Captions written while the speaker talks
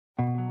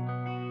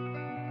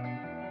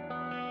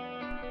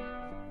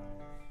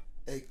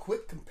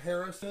quick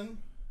comparison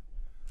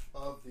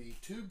of the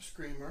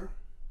Tubescreamer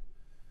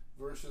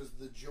versus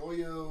the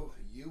Joyo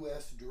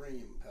US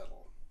Dream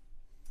pedal.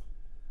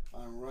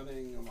 I'm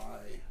running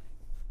my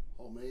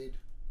homemade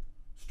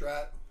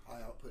Strat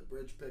high output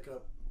bridge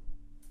pickup,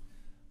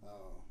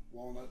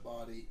 walnut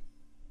body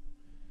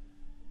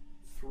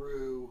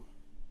through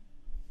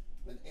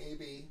an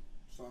AB,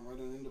 so I'm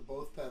running into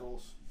both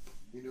pedals.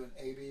 You do an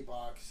AB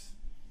box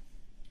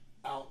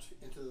out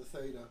into the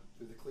theta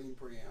through the clean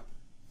preamp,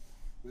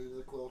 into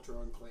the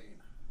Quiltron clean.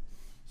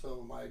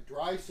 So my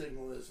dry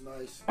signal is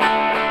nice.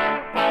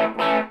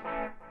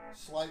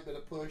 Slight bit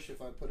of push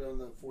if I put it on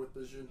the fourth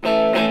position.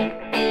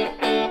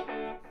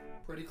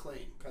 Pretty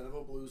clean, kind of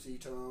a bluesy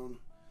tone,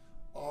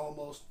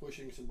 almost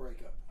pushing some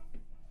breakup,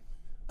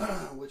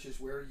 which is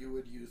where you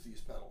would use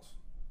these pedals.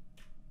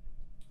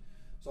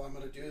 So I'm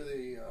going to do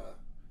the,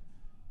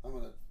 I'm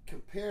going to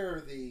compare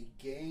the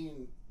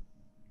gain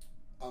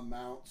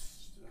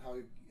amounts, how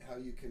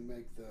you can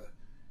make the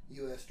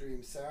US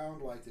Dream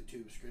sound like the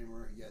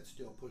Tubescreamer, yet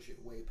still push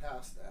it way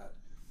past that.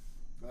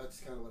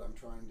 That's kind of what I'm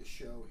trying to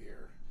show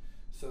here.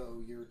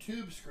 So your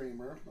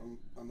Tubescreamer,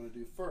 I'm going to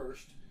do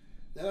first.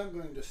 Then I'm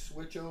going to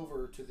switch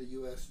over to the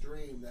US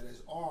Dream that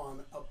is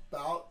on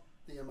about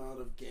the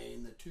amount of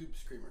gain the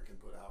Tubescreamer can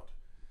put out.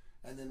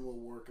 And then we'll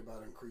work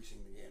about increasing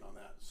the gain on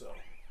that. So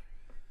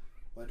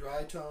my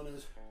dry tone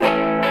is...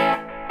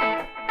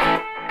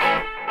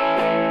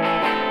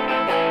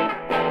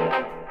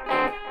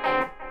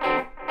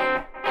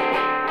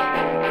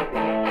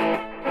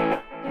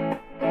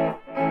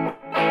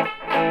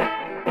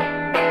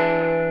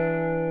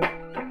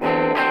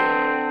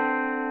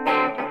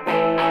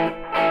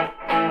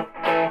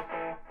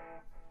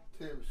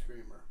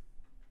 Tubescreamer.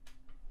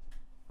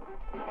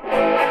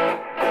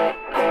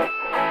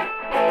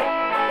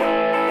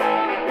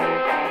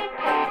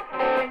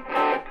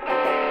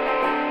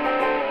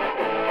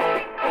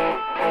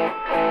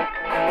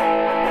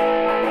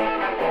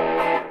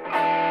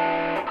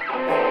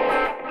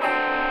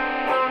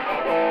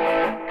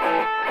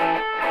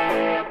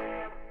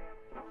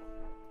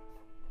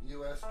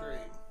 US Dream.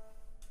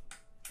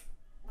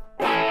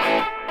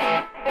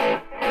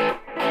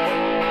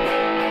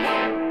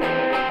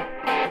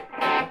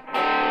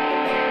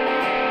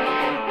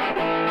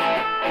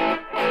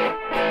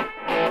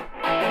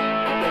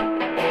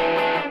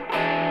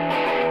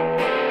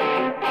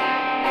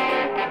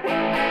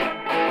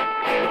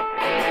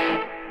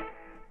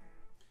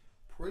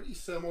 Pretty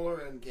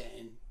similar in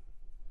gain.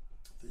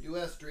 The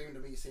US Dream to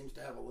me seems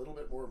to have a little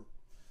bit more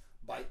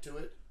bite to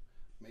it.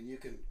 I mean, you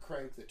can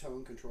crank the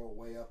tone control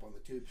way up on the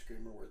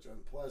Tubescreamer where it's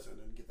unpleasant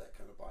and get that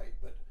kind of bite,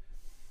 but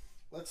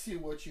let's see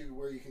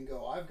where you can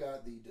go. I've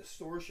got the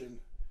distortion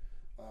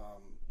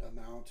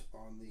amount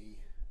on the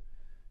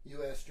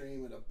US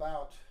Dream at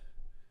about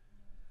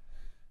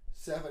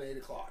 7, 8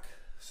 o'clock.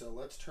 So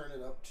let's turn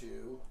it up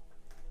to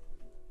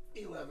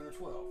 11 or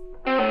 12.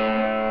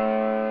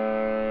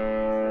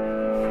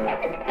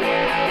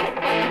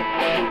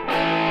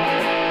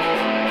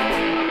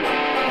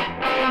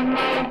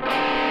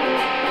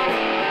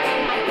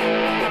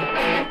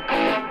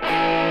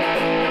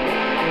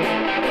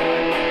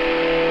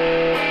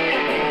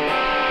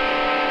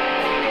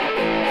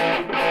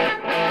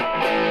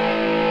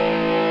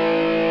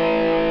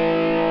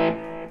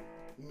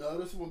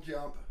 Noticeable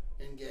jump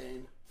in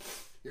gain.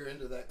 You're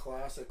into that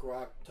classic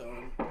rock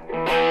tone.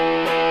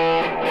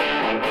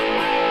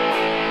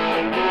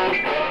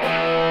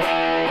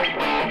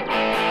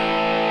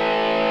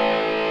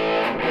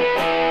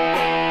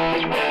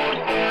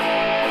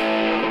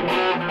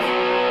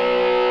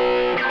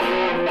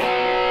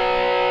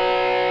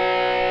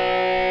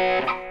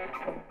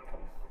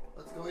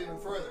 Let's go even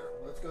further.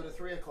 Let's go to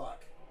 3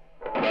 o'clock.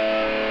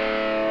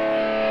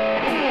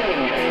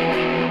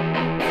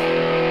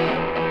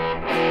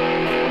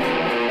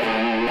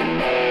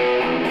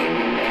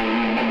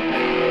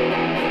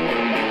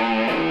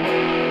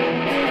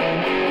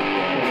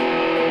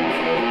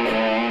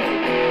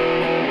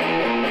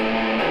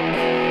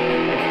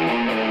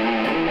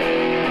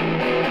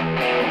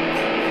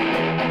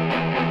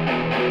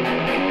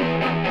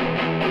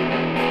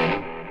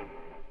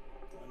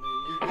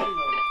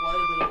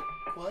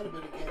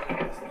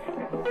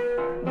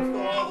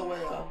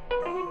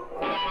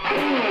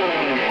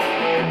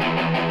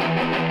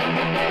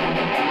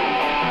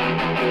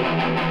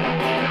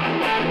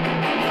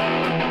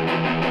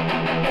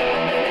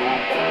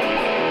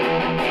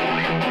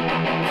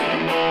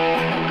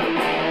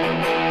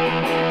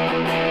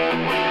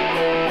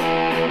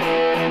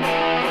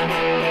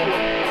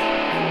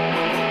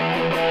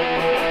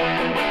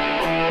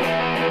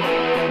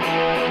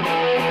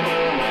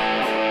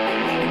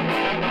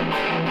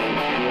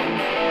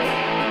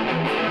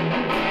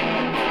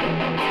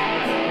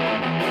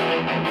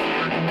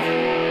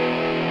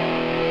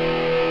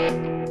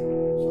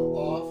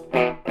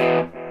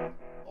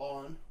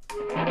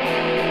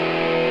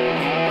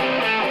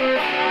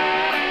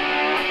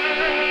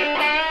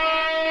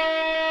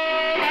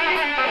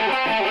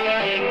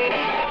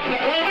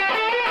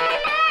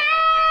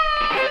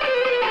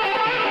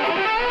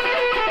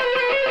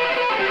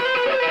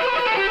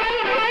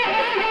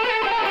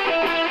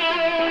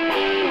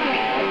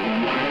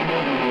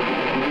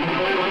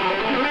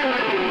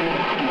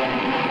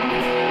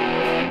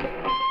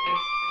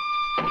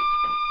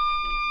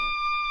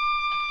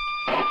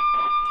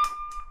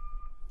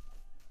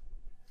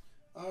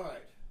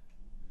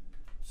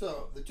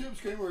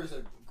 Tubescreamer is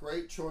a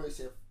great choice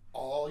if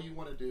all you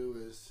want to do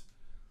is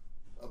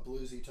a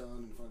bluesy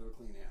tone in front of a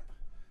clean amp.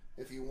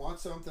 If you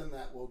want something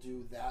that will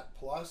do that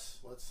plus,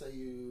 let's say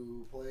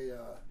you play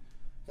a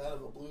kind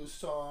of a blues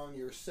song,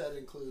 your set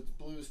includes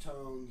blues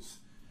tones,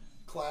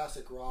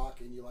 classic rock,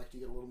 and you like to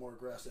get a little more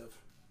aggressive,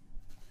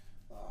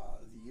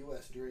 the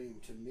US Dream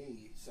to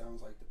me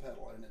sounds like the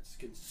pedal, and it's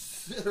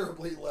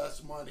considerably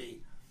less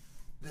money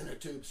than a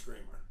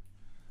Tubescreamer.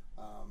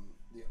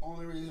 The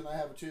only reason I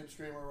have a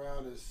Tubescreamer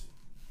around is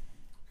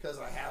because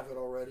I have it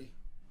already.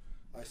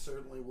 I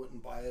certainly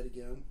wouldn't buy it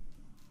again,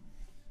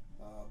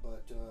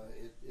 but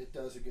it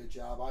does a good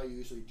job. I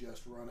usually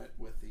just run it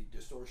with the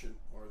distortion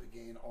or the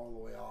gain all the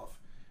way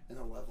off and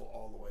the level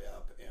all the way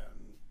up,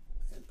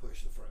 and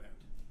push the front end,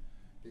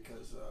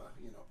 because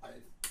you know,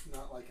 it's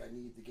not like I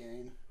need the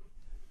gain.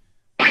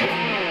 I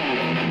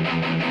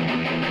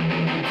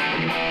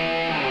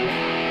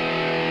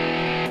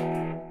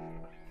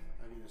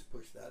can just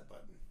push that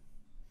button.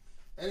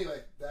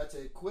 Anyway, that's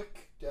a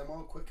quick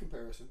demo, quick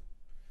comparison.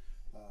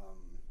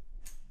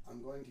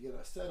 I'm going to get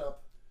a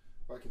setup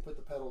where I can put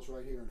the pedals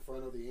right here in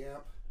front of the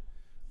amp,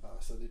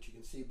 so that you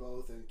can see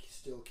both and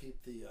still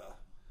keep the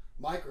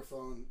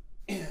microphone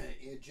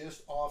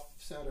just off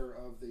center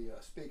of the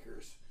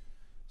speakers,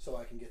 so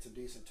I can get some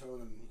decent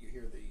tone and you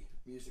hear the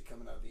music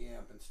coming out of the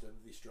amp instead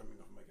of the strumming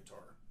of my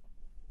guitar.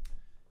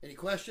 Any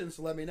questions,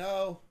 let me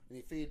know.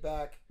 Any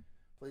feedback,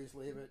 please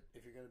leave it.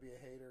 If you're going to be a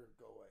hater,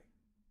 go away.